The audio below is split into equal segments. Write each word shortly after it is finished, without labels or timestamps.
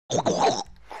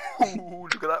Ooh,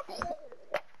 look at that.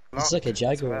 It's like a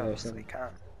jaguar or So something. you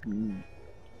can't. Mm.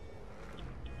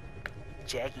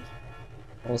 Jaggy.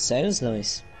 Oh, sounds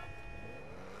nice.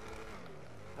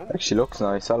 Actually looks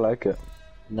nice, I like it.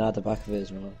 Nah, the back of it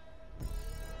is wrong.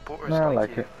 Butterscotch. I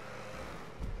like it.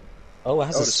 Oh, it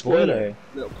has Oh, a the spoiler.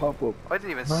 Little pop up. I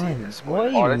didn't even see Man, this. why?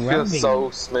 Oh, this Ramming. feels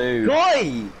so smooth.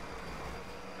 Why?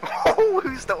 Oh,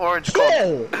 who's the orange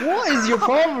cunt? Kill! What is your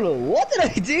problem? What did I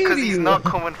do to Because you? he's not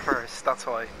coming first, that's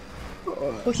why.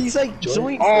 Look, he's like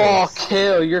joint Oh, first.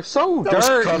 Kill, you're so That was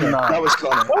dirty, Connor. man. That was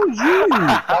Connor. Oh, you!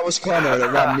 That was Connor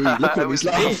that ran me. Look at him, he's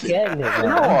That He's laughing. getting it, man. You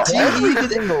know what? Gee, Every he did it.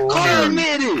 single Connor one.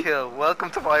 admitted it! Kill, welcome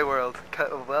to my world.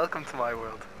 Welcome to my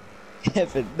world.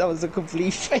 Evan, that was a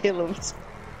complete fail.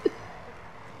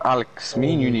 Alex,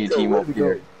 me and you need to Yo, team where'd up we go?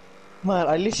 here. Man,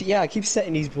 I literally, I keep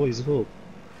setting these boys up.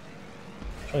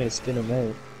 Trying to spin them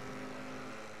out.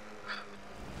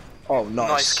 Oh, nice.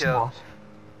 Nice kill.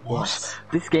 What?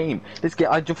 This game,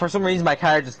 for some reason my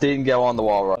car just didn't go on the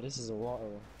wall, Oh, right? this is a water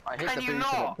one. I hit Can the you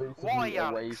boost and not? it boosted Why, me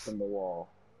away Alex? from the wall.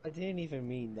 I didn't even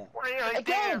mean that. Why are you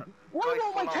Again! there? Why Guys,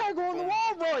 won't my full car on. go on the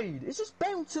wall, Ride? It's just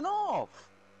bouncing off.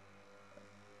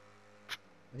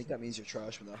 I think that means you're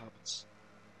trash when that happens.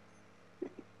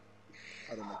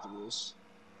 I don't make the rules.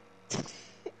 Fuck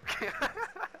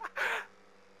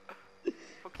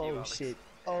you, Oh Alex. shit.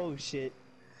 Oh shit.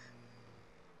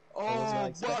 Oh, I was not what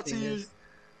expecting are you? this.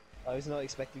 I was not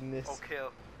expecting this. Oh,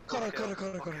 kill. Connor, Oh, kill. Connor,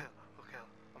 Connor, Oh, Connor. kill. Oh, kill.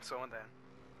 I'm throwing down.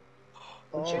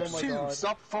 Would Oh you my two god.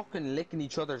 stop fucking licking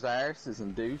each other's arses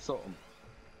and do something?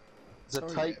 It's a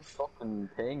Sorry, tight Dave. fucking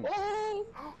thing. Oh,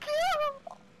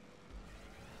 kill!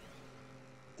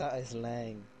 That is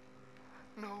lang.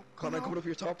 No. Connor, no. coming up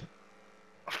your top.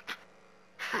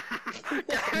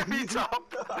 Get me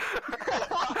top.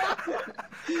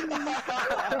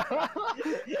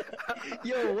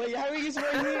 Yo, wait, Harry is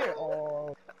right here.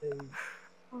 Oh, hey.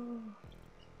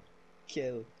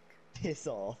 Kill. Piss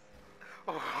off.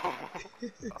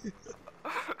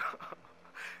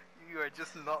 You are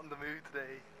just not in the mood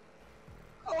today.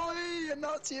 Oh, you're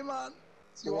not here, man.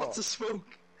 You want to smoke?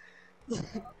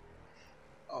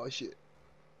 Oh, shit.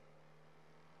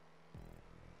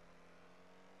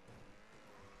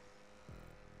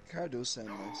 Car does sound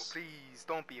nice. Please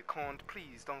don't be a cunt.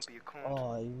 Please don't be a cunt.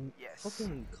 Oh, Yes.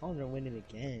 fucking Connor winning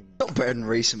again. Not better than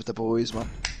racing with the boys, man.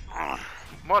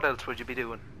 What else would you be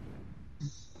doing?